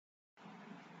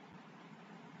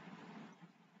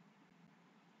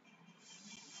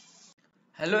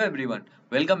Hello everyone,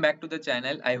 welcome back to the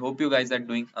channel. I hope you guys are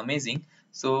doing amazing.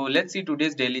 So let's see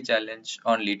today's daily challenge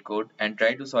on Leetcode and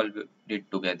try to solve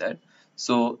it together.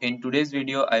 So in today's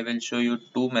video, I will show you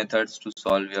two methods to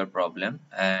solve your problem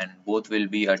and both will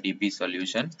be a DP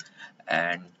solution,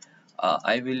 and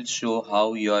I will show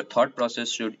how your thought process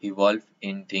should evolve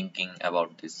in thinking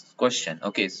about this question.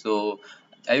 Okay, so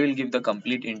I will give the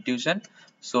complete intuition.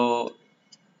 So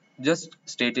just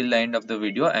stay till the end of the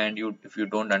video, and if you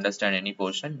don't understand any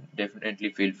portion, definitely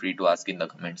feel free to ask in the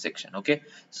comment section. Okay,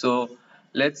 so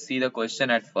let's see the question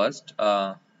at first.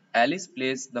 Alice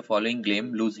plays the following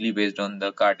game loosely based on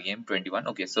the card game 21.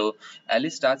 Okay, so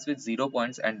Alice starts with 0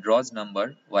 points and draws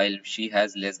number while she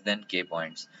has less than k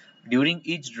points. During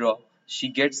each draw, she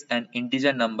gets an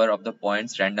integer number of the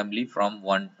points randomly from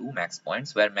 1 to max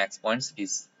points, where max points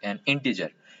is an integer.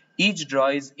 Each draw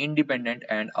is independent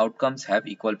and outcomes have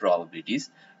equal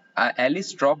probabilities. Alice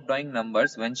stops drawing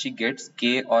numbers when she gets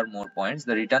k or more points.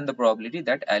 The return the probability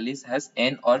that Alice has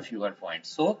n or fewer points.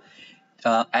 So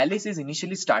Alice is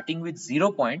initially starting with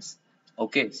 0 points.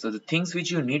 Okay, so the things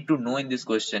which you need to know in this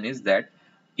question is that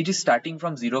it is starting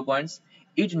from 0 points.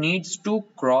 It needs to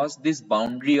cross this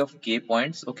boundary of k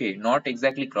points. Okay, not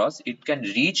exactly cross, it can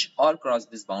reach or cross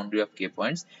this boundary of k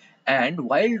points, and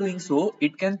while doing so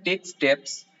it can take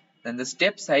steps. Then the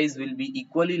step size will be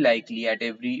equally likely at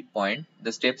every point.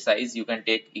 The step size you can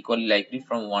take equally likely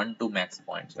from 1 to max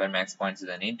points, where max points is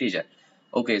an integer.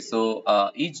 Okay,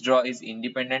 so each draw is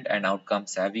independent and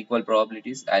outcomes have equal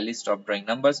probabilities. Alice stops drawing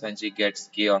numbers when she gets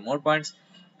k or more points,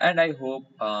 and I hope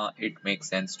it makes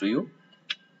sense to you.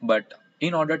 But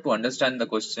in order to understand the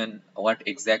question what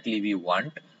exactly we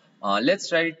want, let's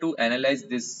try to analyze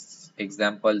this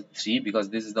example 3, because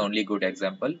this is the only good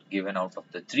example given out of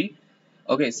the 3.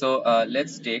 Okay, so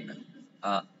let's take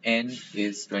n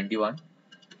is 21,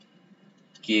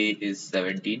 k is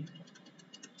 17,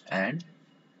 and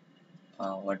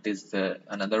what is the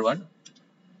another one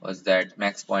was that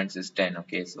max points is 10.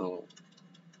 Okay, so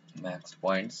max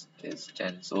points is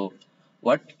 10. So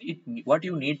what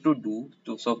you need to do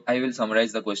to, so I will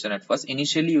summarize the question at first.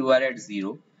 Initially you are at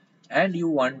 0 and you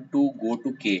want to go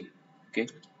to k. Okay,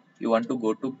 you want to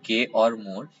go to k or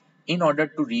more. In order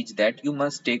to reach that, you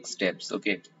must take steps.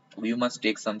 Okay, you must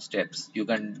take some steps. You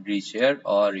can reach here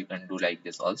or you can do like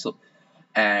this also,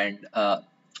 and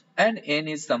n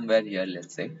is somewhere here,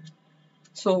 let's say.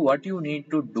 So what you need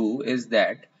to do is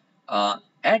that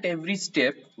at every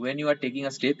step, when you are taking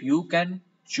a step, you can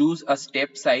choose a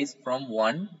step size from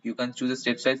 1. You can choose a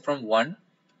step size from 1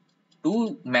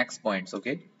 to max points.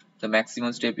 Okay, the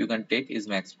maximum step you can take is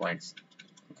max points.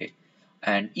 Okay,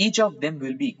 and each of them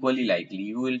will be equally likely.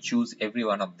 You will choose every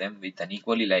one of them with an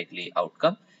equally likely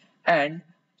outcome, and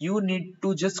you need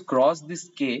to just cross this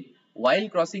k. While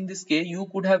crossing this k, you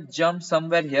could have jumped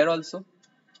somewhere here also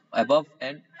above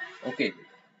n. Okay,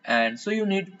 and so you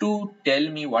need to tell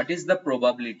me what is the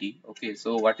probability. Okay,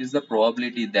 so what is the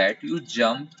probability that you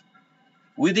jump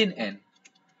within n.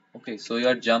 Okay, so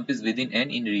your jump is within n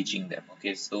in reaching them.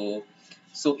 Okay, so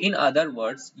in other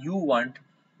words, you want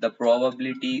the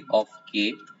probability of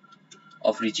k,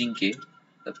 of reaching k,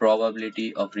 the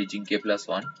probability of reaching k plus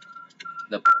 1,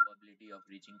 the probability of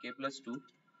reaching k plus 2,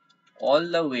 all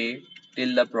the way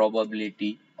till the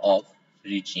probability of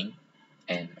reaching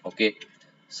n. Okay,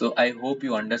 so I hope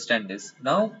you understand this.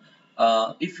 Now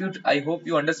I hope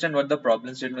you understand what the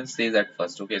problem statement says at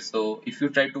first. Okay, so if you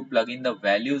try to plug in the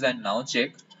values and now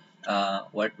check,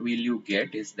 what will you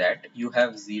get is that you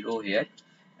have 0 here,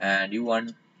 and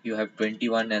you have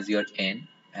 21 as your n,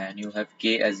 and you have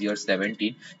k as your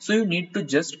 17. So you need to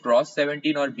just cross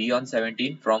 17 or be on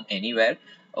 17 from anywhere.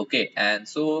 Okay, and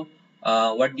so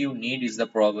what you need is the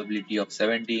probability of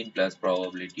 17 plus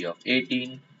probability of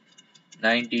 18,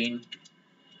 19,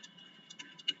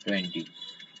 20.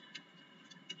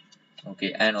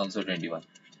 Okay, and also 21.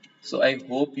 So I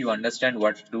hope you understand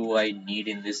what do I need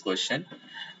in this question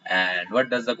and what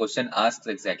does the question asks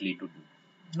exactly to do.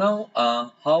 Now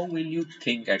how will you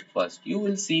think at first? You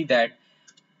will see that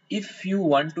if you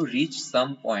want to reach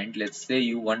some point, let's say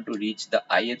you want to reach the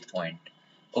ith point.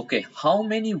 Okay, how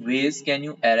many ways can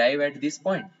you arrive at this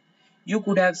point? You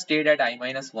could have stayed at I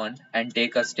minus 1 and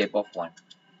take a step of 1.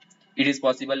 It is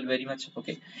possible very much.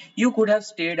 Okay, you could have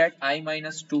stayed at I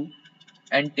minus 2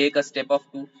 and take a step of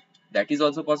 2. That is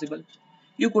also possible.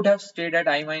 You could have stayed at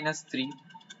I minus 3.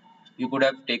 You could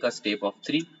have taken a step of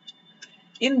 3.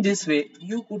 In this way,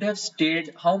 you could have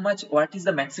stayed how much? What is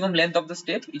the maximum length of the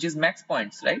step? It is max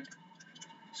points, right?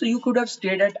 So you could have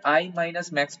stayed at I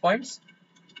minus max points.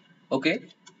 Okay,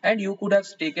 and you could have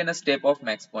taken a step of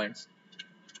max points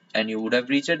and you would have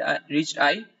reached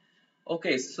I.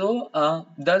 Okay, so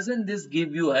doesn't this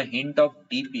give you a hint of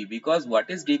dp? Because what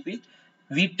is dp?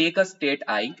 We take a state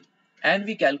I and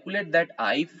we calculate that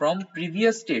I from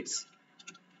previous states.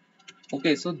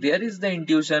 Okay, so there is the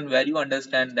intuition where you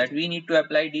understand that we need to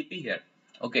apply dp here.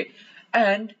 Okay,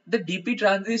 and the dp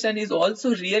transition is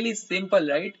also really simple,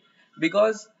 right?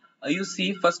 Because you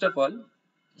see, first of all,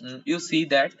 you see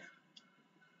that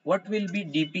what will be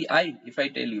dpi if I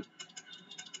tell you?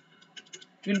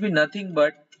 It will be nothing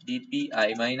but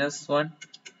dpi minus 1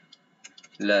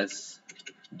 plus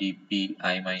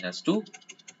dpi minus 2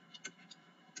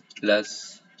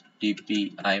 plus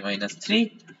dpi minus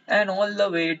 3 and all the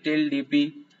way till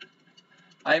dpi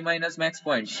minus max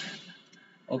points.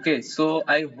 Okay, so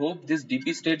I hope this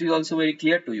dp state is also very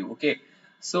clear to you. Okay,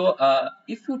 so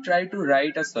if you try to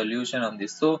write a solution on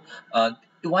this, so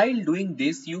while doing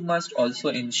this you must also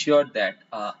ensure that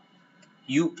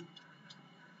you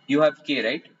you have k,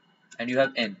 right, and you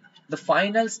have n. The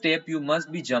final step you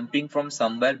must be jumping from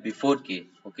somewhere before k.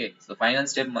 Okay, so final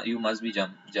step you must be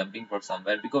jumping for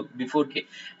somewhere because before k,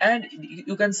 and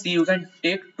you can see you can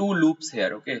take two loops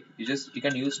here. Okay, you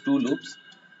can use two loops.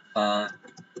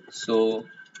 So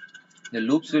the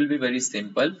loops will be very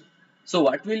simple. So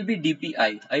what will be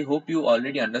dpi? I hope you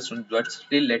already understood, but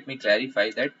still let me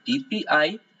clarify that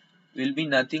dpi will be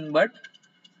nothing but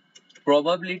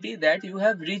probability that you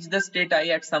have reached the state I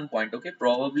at some point. Okay,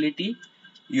 probability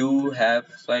you have,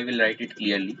 so I will write it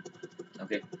clearly.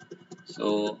 Okay,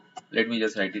 so let me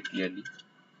just write it clearly.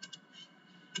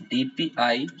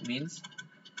 dpi means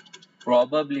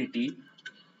probability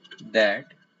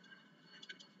that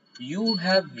you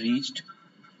have reached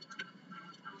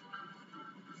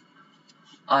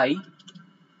I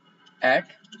at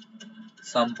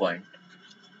some point.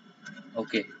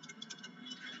 Okay,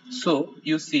 so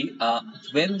you see,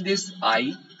 when this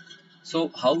I, so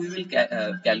how we will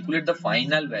calculate the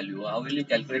final value? How will you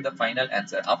calculate the final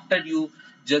answer after you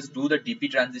just do the dp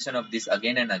transition of this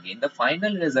again and again? The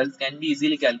final results can be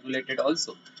easily calculated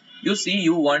also. You see,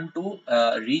 you want to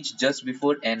reach just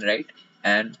before n, right?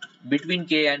 And between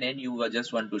k and n you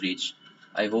just want to reach.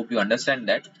 I hope you understand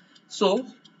that. So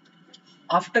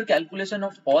after calculation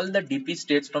of all the dp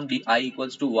states from di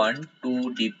equals to 1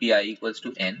 to dpi equals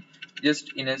to n,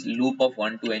 just in a loop of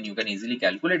 1 to n, you can easily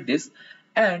calculate this,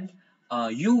 and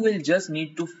you will just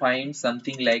need to find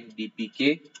something like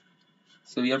dpk.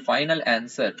 So your final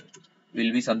answer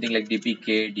will be something like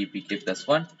dpk plus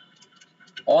 1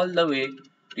 all the way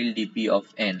till dp of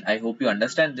n. I hope you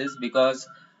understand this because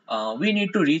we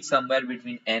need to reach somewhere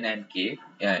between n and k,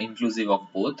 inclusive of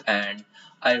both. And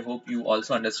I hope you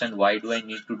also understand why do I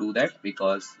need to do that,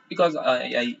 because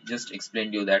I just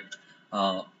explained you that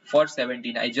for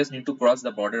 17 I just need to cross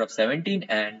the border of 17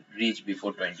 and reach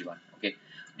before 21. Okay,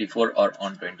 before or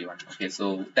on 21. Okay,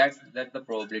 so that's the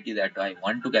probability that I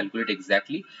want to calculate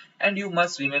exactly, and you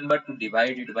must remember to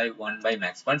divide it by 1 by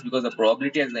max points, because the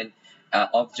probability as an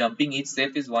of jumping each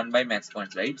step is 1 by max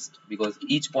points, right? Because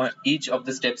each of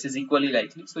the steps is equally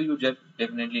likely, so you just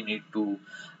definitely need to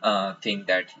think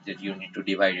that you need to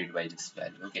divide it by this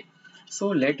value. Okay, so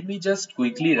let me just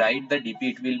quickly write the dp.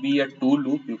 It will be a two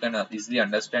loop, you can easily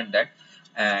understand that,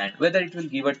 and whether it will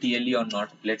give a tle or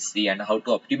not, let's see, and how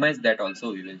to optimize that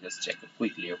also we will just check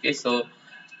quickly. Okay, so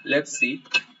let's see.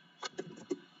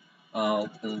 uh,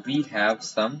 we have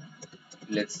some,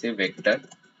 let's say, vector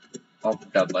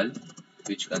of double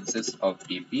which consists of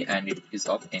dp and it is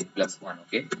of n plus 1.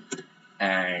 Okay,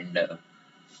 and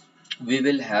we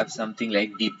will have something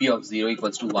like dp of 0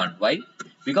 equals to 1. Why?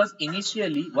 Because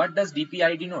initially what does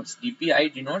dpi denotes?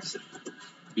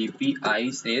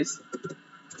 Dpi says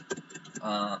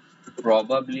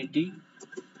probability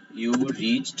you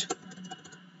reached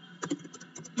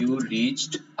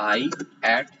I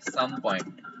at some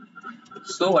point.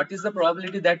 So what is the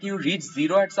probability that you reach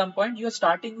 0 at some point? You are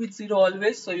starting with 0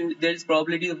 always, so there is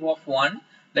probability of 1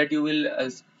 that you will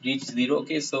reach 0.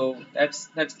 Okay, so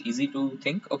that's easy to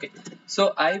think. Okay,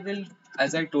 so I will,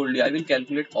 as I told you, I will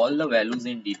calculate all the values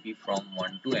in dp from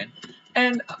 1 to n,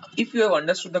 and if you have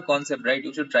understood the concept, right,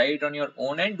 you should try it on your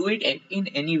own and do it in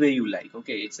any way you like.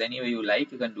 Okay, it's any way you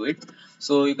like, you can do it.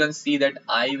 So you can see that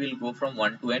I will go from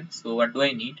 1 to n. So what do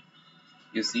I need?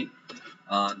 You see,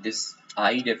 this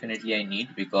I definitely I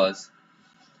need, because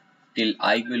till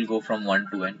I will go from 1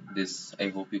 to n. This, I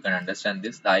hope you can understand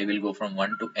this. I will go from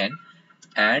 1 to n,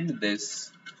 and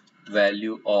this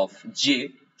value of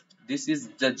j, this is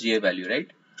the j value,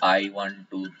 right? I 1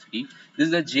 2 3, this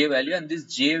is the j value, and this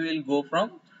j will go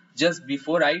from just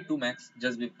before I to max,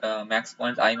 just max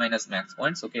points, I minus max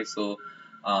points. Okay, so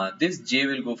this j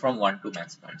will go from 1 to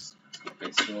max points.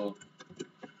 Okay, so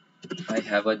I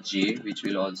have a j which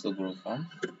will also go from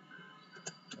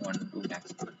 1 to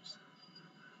max points.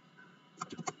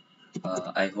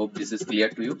 I hope this is clear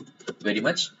to you very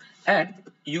much. And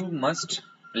you must,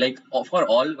 like, for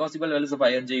all possible values of I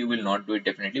and j, you will not do it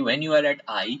definitely. When you are at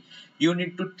I, you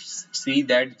need to see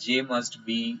that j must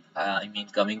be,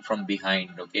 coming from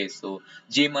behind. Okay, so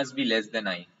j must be less than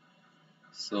I.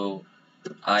 So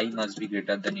I must be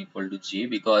greater than equal to j,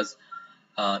 because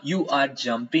you are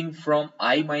jumping from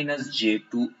I minus j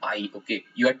to I. Okay,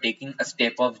 you are taking a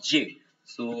step of j.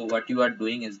 So what you are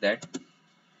doing is that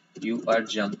you are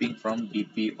jumping from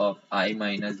dp of I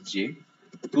minus j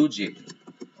to j.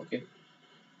 Okay,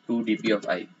 to dp of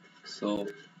I. So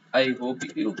I hope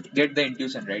you get the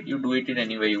intuition, right? You do it in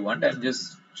any way you want. I'm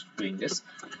just doing this.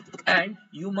 And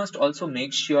you must also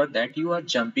make sure that you are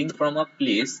jumping from a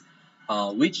place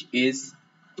which is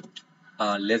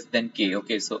less than k.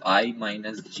 Okay, so I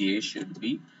minus j should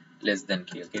be less than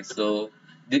k. Okay, so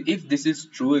if this is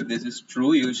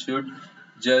true, you should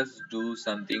just do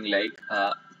something like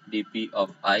dp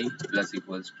of I plus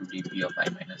equals to dp of I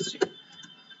minus j.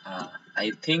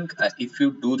 I think if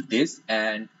you do this,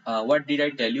 and what did I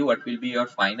tell you, what will be your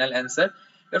final answer?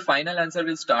 Your final answer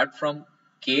will start from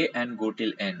k and go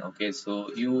till n. Okay,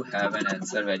 so you have an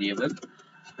answer variable,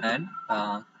 and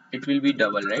it will be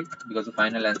double, right? Because the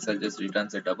final answer just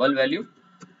returns a double value,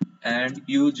 and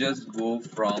you just go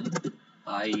from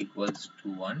I equals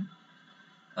to 1,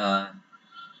 uh,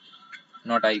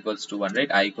 not I equals to 1,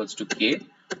 right? I equals to k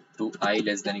to I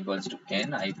less than equals to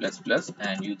n, I plus plus,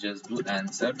 and you just do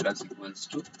answer plus equals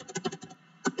to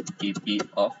dp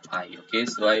of I. Okay,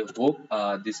 so I hope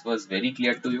this was very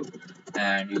clear to you,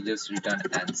 and you just return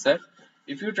answer.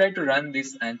 If you try to run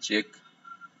this and check,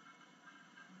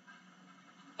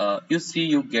 you see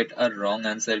you get a wrong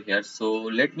answer here. So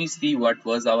let me see what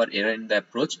was our error in the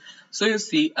approach. So you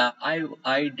see,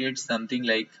 I did something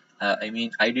like,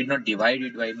 I did not divide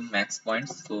it by max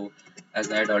points. So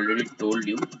as I had already told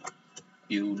you,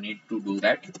 you need to do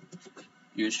that.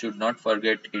 You should not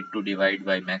forget it to divide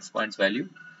by max points value.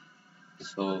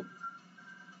 So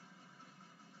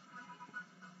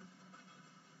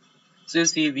you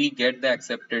see, we get the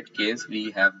accepted case.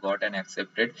 We have got an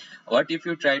accepted. What if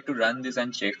you try to run this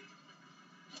and check?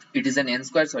 It is an n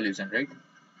square solution, right?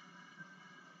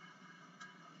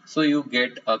 So you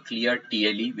get a clear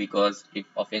TLE because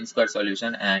of n square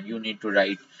solution, and you need to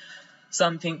write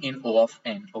something in O of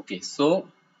n. Okay, so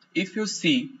if you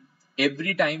see,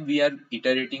 every time we are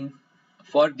iterating,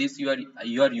 for this you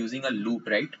are using a loop,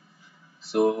 right?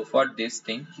 So for this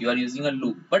thing you are using a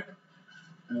loop, but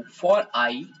for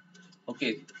I,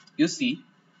 okay, you see,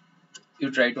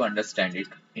 you try to understand it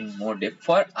in more depth.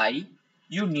 For I,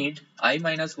 you need I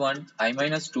minus 1, I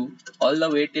minus 2, all the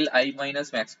way till I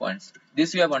minus max points.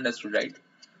 This you have understood, right?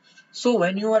 So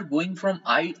when you are going from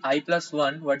I plus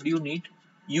 1, what do you need?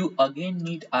 You again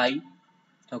need I,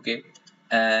 okay,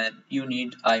 and you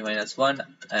need I minus 1,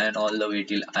 and all the way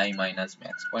till I minus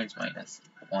max points minus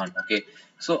 1. Okay,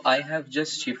 so I have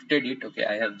just shifted it. Okay,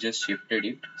 I have just shifted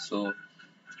it. So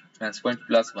max point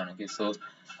plus 1. Okay, so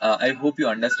I hope you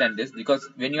understand this, because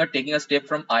when you are taking a step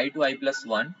from I to I plus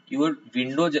 1, your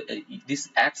window, this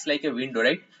acts like a window,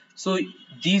 right? So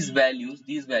these values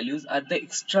are the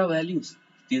extra values.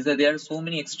 There are so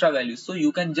many extra values, so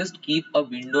you can just keep a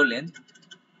window length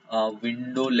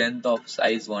of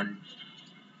size 1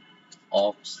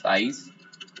 of size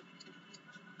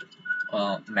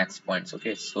max points.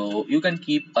 Okay, so you can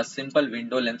keep a simple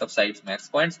window length of size max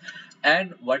points,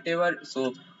 and whatever.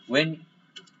 So when,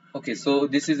 okay, so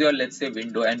this is your, let's say,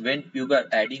 window, and when you are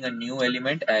adding a new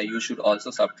element, you should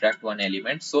also subtract one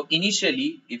element. So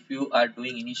initially, if you are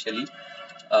doing initially,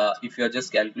 if you are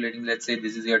just calculating, let's say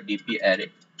this is your dp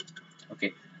array,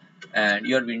 okay, and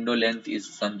your window length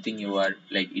is something you are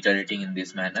like iterating in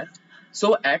this manner.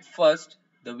 So at first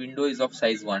the window is of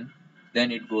size 1,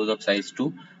 then it goes of size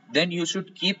 2, then you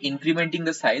should keep incrementing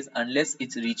the size unless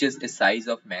it reaches a size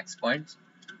of max points.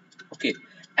 Okay,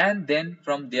 and then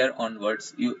from there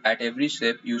onwards, you at every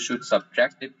step you should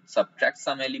subtract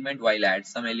some element while add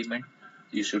some element.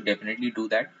 You should definitely do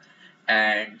that.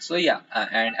 And so yeah,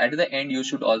 and at the end you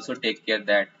should also take care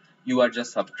that you are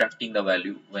just subtracting the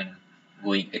value when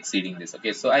going exceeding this.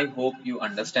 Okay, so I hope you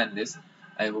understand this.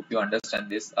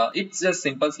 It's just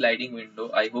simple sliding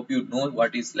window. I hope you know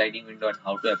what is sliding window and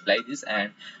how to apply this,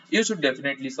 and you should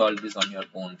definitely solve this on your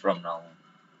own from now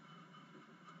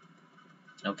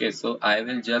on. Okay, so I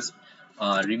will just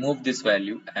remove this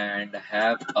value and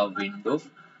have a window.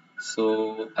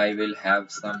 So I will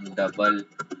have some double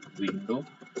window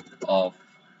of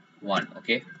 1.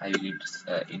 Okay, I will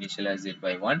initialize it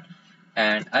by 1,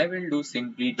 and I will do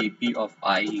simply dp of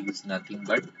I is nothing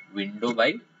but window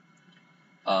by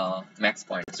max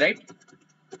points, right?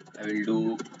 I will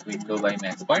do window by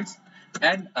max points,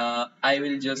 and I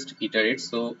will just iterate.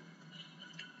 So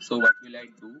what will I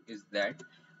do is that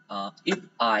if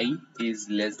I is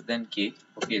less than k,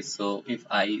 okay, so if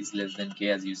I is less than k,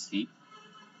 as you see,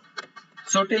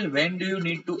 so till when do you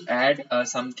need to add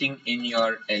something in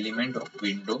your element of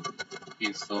window?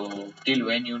 Okay, so till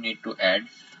when you need to add,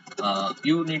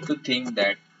 you need to think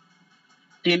that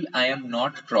till I am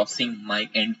not crossing my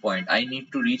endpoint. I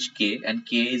need to reach k, and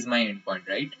k is my endpoint,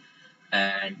 right?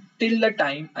 And till the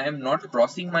time I am not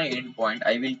crossing my endpoint,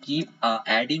 I will keep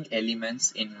adding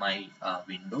elements in my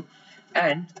window.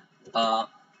 And uh,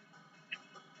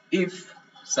 if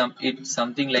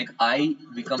something like I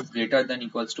becomes greater than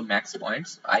equals to max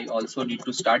points, I also need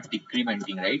to start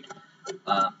decrementing, right?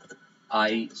 uh,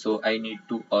 I need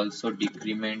to also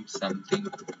decrement something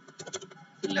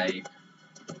like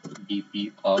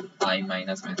dp of I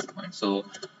minus max point. So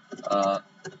uh,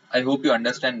 I hope you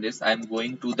understand this. I'm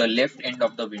going to the left end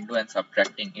of the window and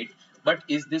subtracting it. But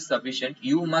is this sufficient?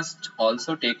 You must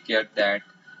also take care that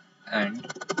and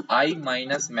I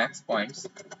minus max points,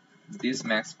 this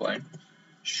max point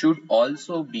should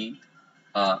also be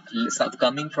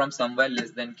coming from somewhere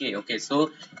less than k. Okay,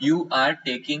 so you are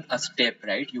taking a step,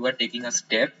 right? You are taking a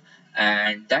step,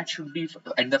 and that should be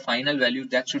at the final value,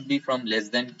 that should be from less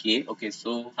than k. Okay,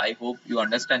 so I hope you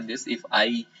understand this. If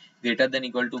I greater than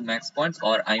equal to max points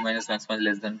or I minus max points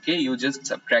less than k, you just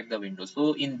subtract the window.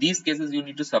 So in these cases you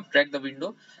need to subtract the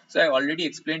window. So I already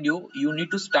explained you need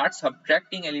to start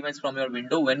subtracting elements from your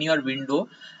window when your window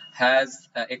has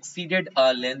exceeded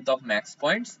a length of max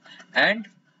points, and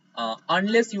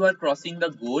unless you are crossing the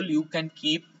goal, you can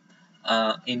keep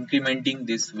incrementing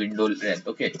this window length.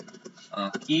 Okay,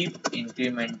 keep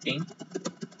incrementing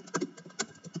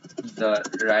the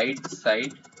right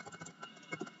side,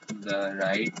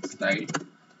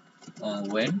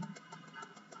 when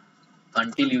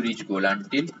until you reach goal,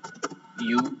 until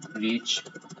you reach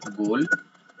goal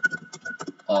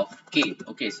of k.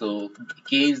 Okay, so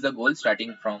k is the goal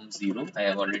starting from 0. I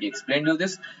have already explained you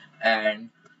this. And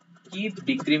keep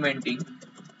decrementing,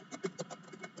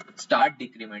 start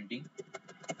decrementing,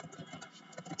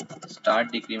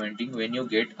 when you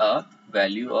get a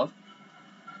value of,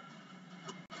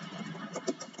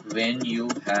 when you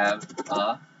have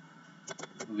a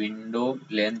window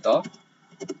length of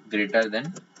greater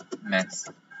than max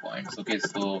points. Okay,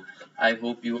 so I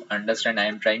hope you understand. I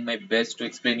am trying my best to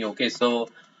explain you. Okay, so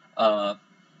uh,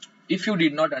 if you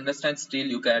did not understand still,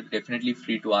 you can definitely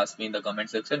free to ask me in the comment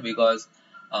section, because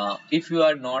if you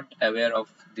are not aware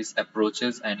of these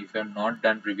approaches and if you are not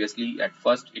done previously, at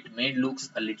first it may looks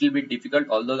a little bit difficult,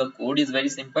 although the code is very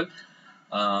simple.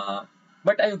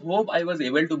 But I hope I was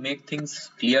able to make things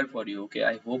clear for you. Okay,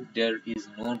 I hope there is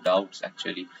no doubts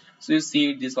actually. So you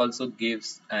see, this also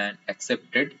gives an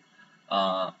accepted.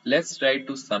 Let's try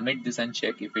to submit this and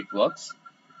check if it works.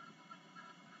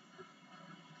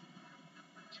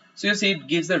 So you see, it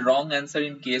gives the wrong answer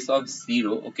in case of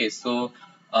 0. Okay, so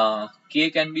k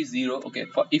can be 0. Okay,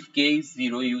 for if k is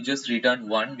 0, you just return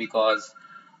 1, because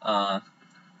uh,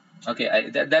 okay,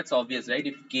 that's obvious, right?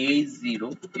 If k is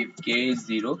 0,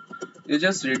 you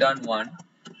just return 1,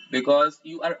 because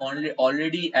you are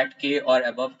already at k or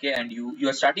above k, and you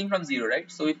are starting from 0,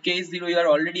 right? So if k is 0, you are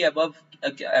already above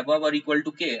or equal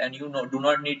to k, and do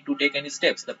not need to take any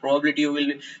steps. The probability you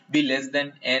will be less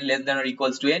than n, less than or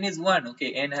equals to n is 1.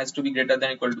 Okay, n has to be greater than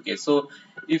or equal to k. So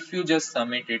if you just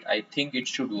submit it, I think it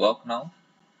should work now.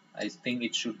 I think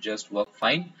it should just work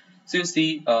fine. So you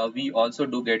see, we also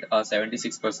do get a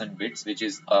 76% bits, which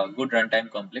is a good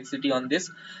runtime complexity on this.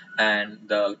 And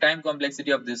the time complexity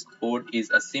of this code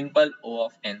is a simple O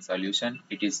of n solution.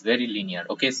 It is very linear.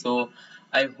 Okay, so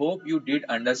I hope you did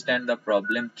understand the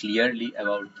problem clearly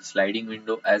about the sliding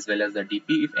window as well as the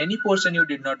DP. If any portion you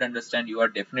did not understand, you are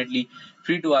definitely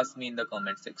free to ask me in the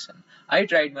comment section. I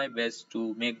tried my best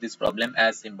to make this problem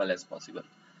as simple as possible.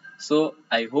 So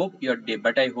I hope your day,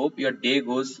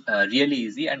 goes really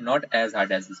easy and not as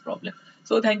hard as this problem.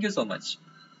 So thank you so much.